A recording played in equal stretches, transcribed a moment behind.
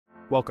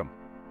Welcome.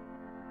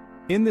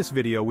 In this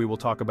video we will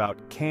talk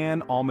about,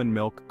 can almond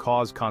milk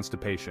cause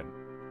constipation?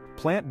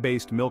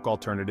 Plant-based milk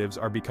alternatives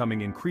are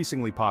becoming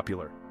increasingly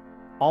popular.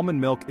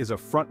 Almond milk is a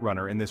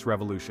frontrunner in this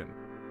revolution.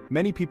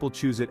 Many people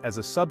choose it as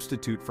a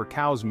substitute for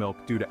cow's milk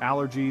due to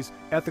allergies,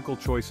 ethical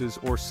choices,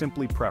 or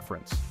simply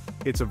preference.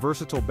 It's a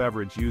versatile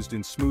beverage used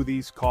in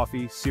smoothies,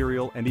 coffee,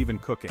 cereal, and even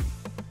cooking.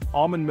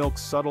 Almond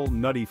milk's subtle,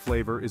 nutty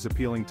flavor is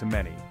appealing to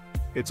many.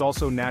 It's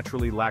also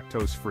naturally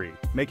lactose-free,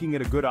 making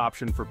it a good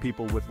option for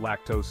people with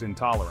lactose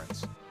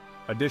intolerance.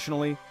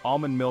 Additionally,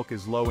 almond milk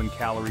is low in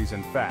calories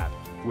and fat,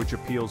 which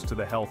appeals to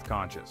the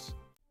health-conscious.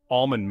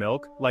 Almond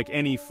milk, like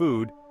any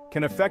food,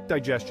 can affect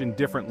digestion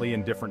differently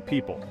in different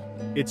people.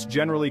 It's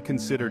generally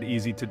considered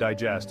easy to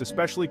digest,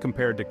 especially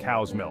compared to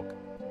cow's milk.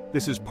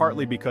 This is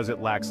partly because it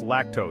lacks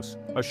lactose,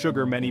 a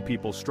sugar many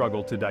people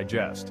struggle to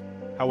digest.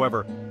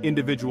 However,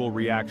 individual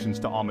reactions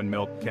to almond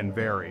milk can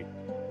vary.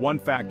 One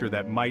factor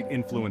that might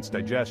influence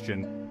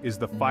digestion is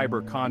the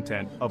fiber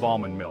content of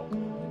almond milk.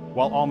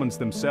 While almonds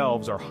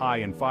themselves are high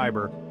in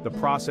fiber, the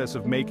process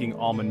of making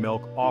almond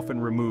milk often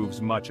removes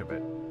much of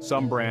it.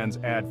 Some brands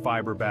add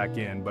fiber back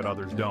in, but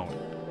others don't.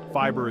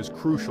 Fiber is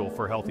crucial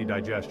for healthy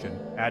digestion,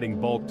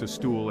 adding bulk to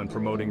stool and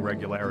promoting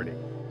regularity.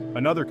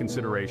 Another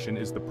consideration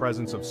is the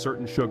presence of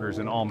certain sugars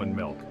in almond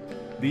milk.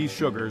 These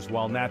sugars,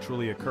 while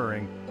naturally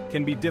occurring,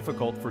 can be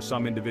difficult for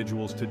some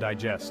individuals to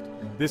digest.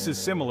 This is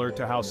similar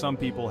to how some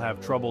people have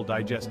trouble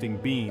digesting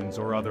beans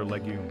or other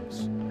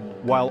legumes.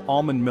 While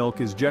almond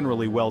milk is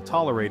generally well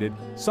tolerated,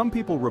 some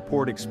people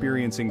report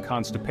experiencing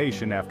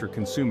constipation after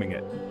consuming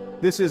it.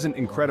 This isn't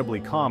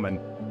incredibly common,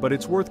 but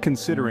it's worth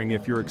considering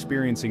if you're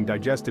experiencing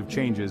digestive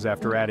changes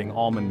after adding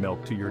almond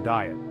milk to your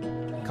diet.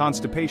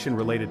 Constipation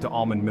related to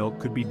almond milk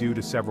could be due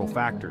to several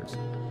factors.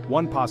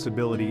 One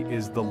possibility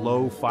is the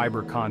low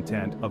fiber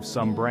content of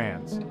some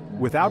brands.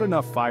 Without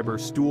enough fiber,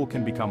 stool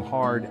can become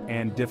hard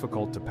and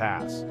difficult to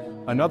pass.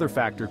 Another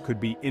factor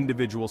could be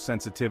individual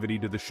sensitivity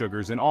to the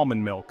sugars in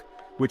almond milk,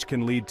 which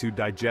can lead to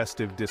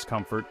digestive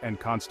discomfort and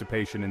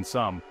constipation in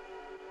some.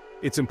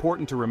 It's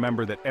important to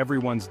remember that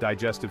everyone's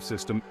digestive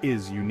system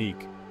is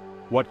unique.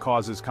 What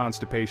causes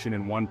constipation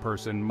in one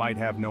person might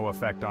have no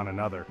effect on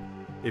another.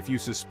 If you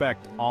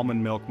suspect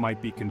almond milk might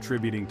be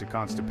contributing to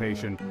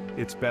constipation,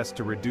 it's best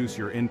to reduce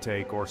your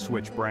intake or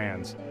switch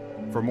brands.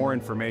 For more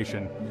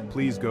information,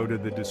 please go to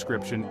the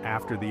description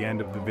after the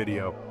end of the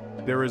video.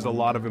 There is a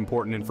lot of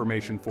important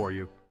information for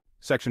you.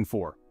 Section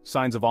 4.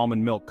 Signs of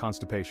almond milk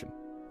constipation.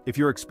 If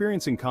you're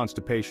experiencing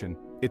constipation,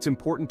 it's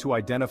important to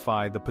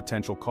identify the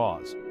potential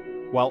cause.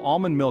 While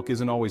almond milk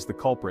isn't always the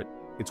culprit,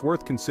 it's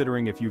worth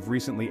considering if you've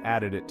recently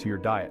added it to your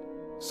diet.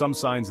 Some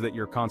signs that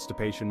your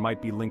constipation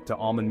might be linked to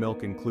almond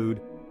milk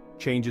include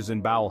changes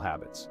in bowel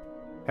habits.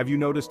 Have you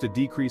noticed a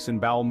decrease in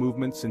bowel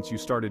movements since you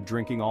started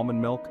drinking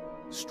almond milk?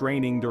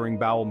 Straining during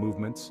bowel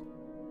movements?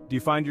 Do you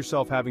find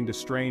yourself having to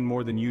strain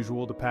more than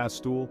usual to pass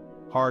stool?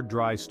 Hard,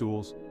 dry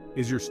stools?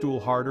 Is your stool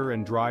harder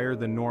and drier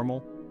than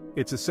normal?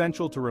 It's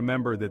essential to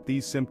remember that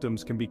these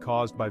symptoms can be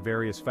caused by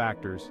various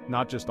factors,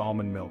 not just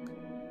almond milk.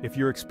 If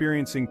you're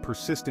experiencing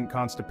persistent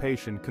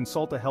constipation,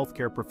 consult a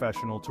healthcare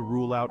professional to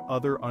rule out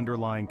other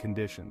underlying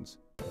conditions.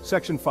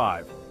 Section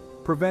 5.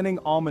 Preventing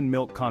almond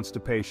milk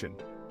constipation.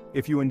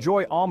 If you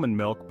enjoy almond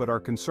milk but are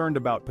concerned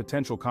about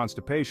potential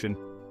constipation,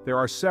 there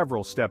are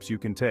several steps you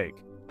can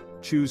take.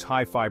 Choose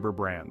high-fiber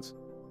brands.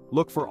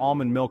 Look for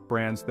almond milk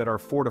brands that are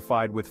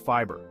fortified with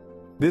fiber.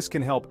 This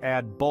can help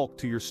add bulk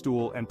to your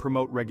stool and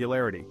promote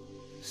regularity.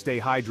 Stay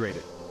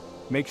hydrated.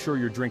 Make sure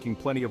you're drinking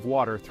plenty of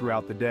water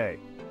throughout the day.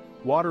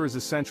 Water is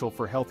essential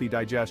for healthy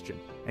digestion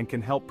and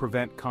can help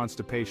prevent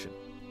constipation.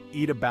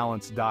 Eat a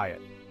balanced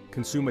diet.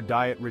 Consume a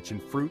diet rich in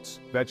fruits,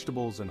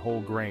 vegetables, and whole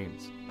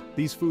grains.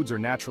 These foods are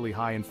naturally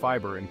high in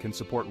fiber and can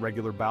support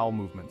regular bowel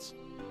movements.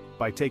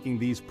 By taking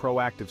these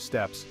proactive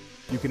steps,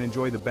 you can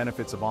enjoy the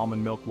benefits of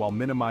almond milk while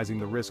minimizing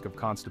the risk of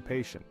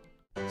constipation.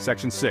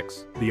 Section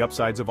 6. The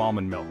upsides of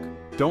almond milk.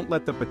 Don't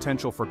let the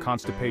potential for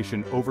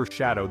constipation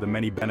overshadow the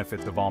many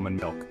benefits of almond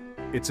milk.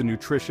 It's a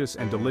nutritious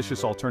and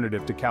delicious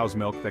alternative to cow's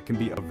milk that can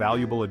be a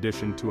valuable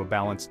addition to a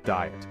balanced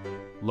diet.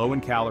 Low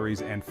in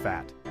calories and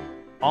fat.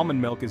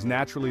 Almond milk is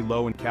naturally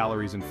low in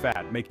calories and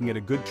fat, making it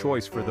a good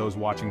choice for those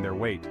watching their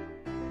weight.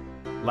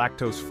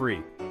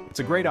 Lactose-free. It's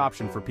a great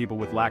option for people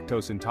with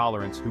lactose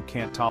intolerance who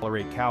can't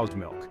tolerate cow's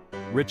milk.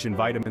 Rich in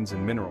vitamins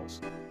and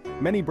minerals.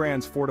 Many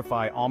brands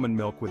fortify almond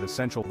milk with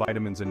essential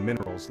vitamins and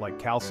minerals like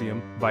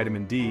calcium,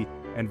 vitamin D,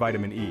 and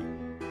vitamin E.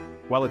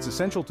 While it's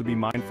essential to be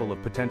mindful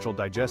of potential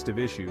digestive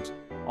issues,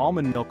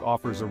 almond milk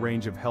offers a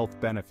range of health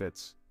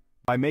benefits.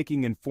 By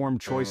making informed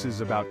choices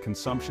about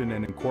consumption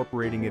and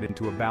incorporating it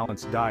into a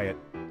balanced diet,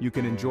 you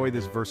can enjoy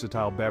this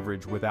versatile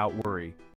beverage without worry.